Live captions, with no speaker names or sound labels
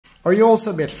Are you also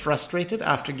a bit frustrated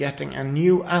after getting a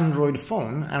new Android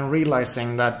phone and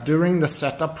realizing that during the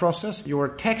setup process your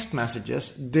text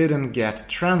messages didn't get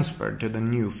transferred to the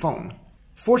new phone?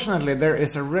 Fortunately, there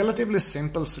is a relatively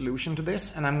simple solution to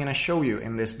this, and I'm going to show you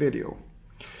in this video.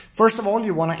 First of all,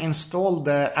 you want to install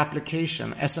the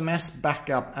application SMS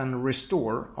Backup and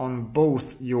Restore on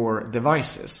both your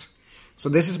devices. So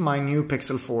this is my new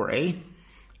Pixel 4a,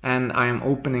 and I am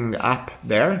opening the app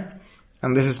there.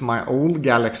 And this is my old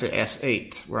Galaxy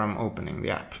S8 where I'm opening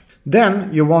the app.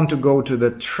 Then you want to go to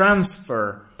the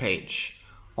transfer page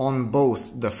on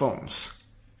both the phones.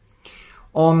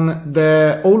 On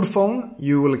the old phone,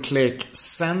 you will click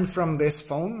send from this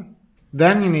phone.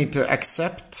 Then you need to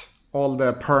accept all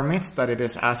the permits that it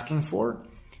is asking for,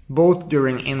 both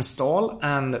during install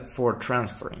and for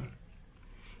transferring.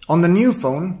 On the new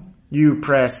phone, you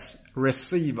press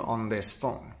receive on this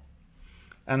phone.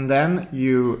 And then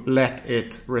you let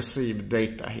it receive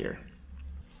data here.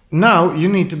 Now you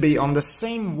need to be on the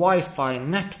same Wi-Fi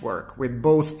network with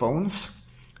both phones.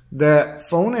 The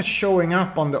phone is showing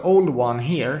up on the old one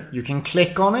here. You can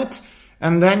click on it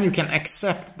and then you can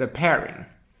accept the pairing.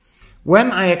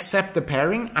 When I accept the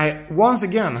pairing, I once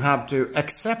again have to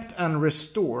accept and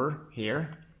restore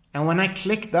here. And when I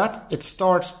click that, it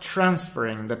starts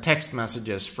transferring the text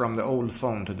messages from the old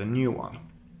phone to the new one.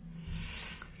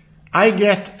 I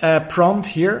get a prompt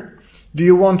here. Do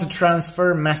you want to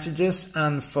transfer messages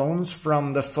and phones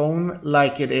from the phone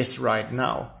like it is right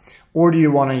now? Or do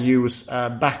you want to use a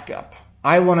backup?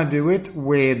 I want to do it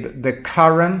with the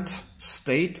current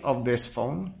state of this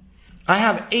phone. I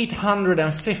have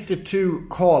 852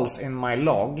 calls in my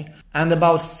log and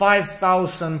about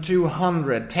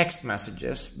 5,200 text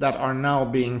messages that are now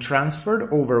being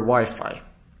transferred over Wi-Fi.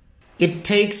 It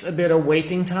takes a bit of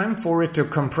waiting time for it to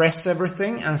compress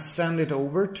everything and send it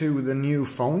over to the new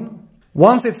phone.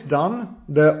 Once it's done,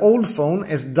 the old phone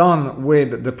is done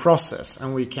with the process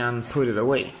and we can put it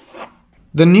away.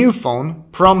 The new phone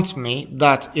prompts me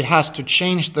that it has to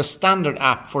change the standard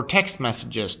app for text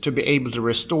messages to be able to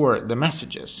restore the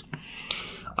messages.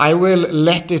 I will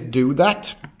let it do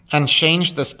that and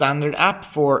change the standard app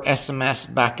for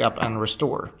SMS Backup and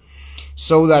Restore,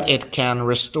 so that it can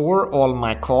restore all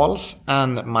my calls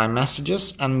and my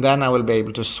messages, and then I will be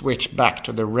able to switch back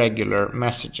to the regular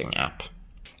messaging app.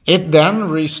 It then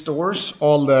restores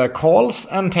all the calls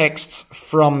and texts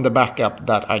from the backup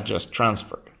that I just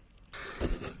transferred.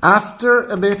 After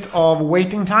a bit of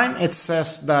waiting time, it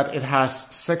says that it has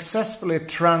successfully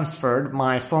transferred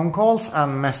my phone calls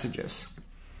and messages.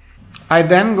 I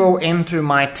then go into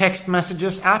my text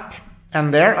messages app,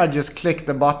 and there I just click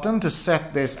the button to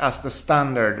set this as the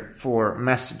standard for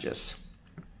messages.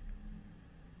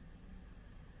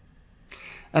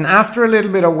 And after a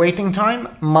little bit of waiting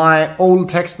time, my old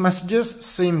text messages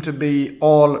seem to be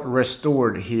all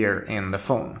restored here in the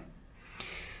phone.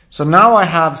 So now I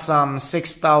have some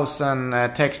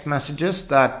 6,000 text messages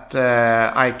that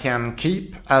I can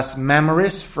keep as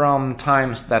memories from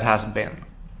times that has been.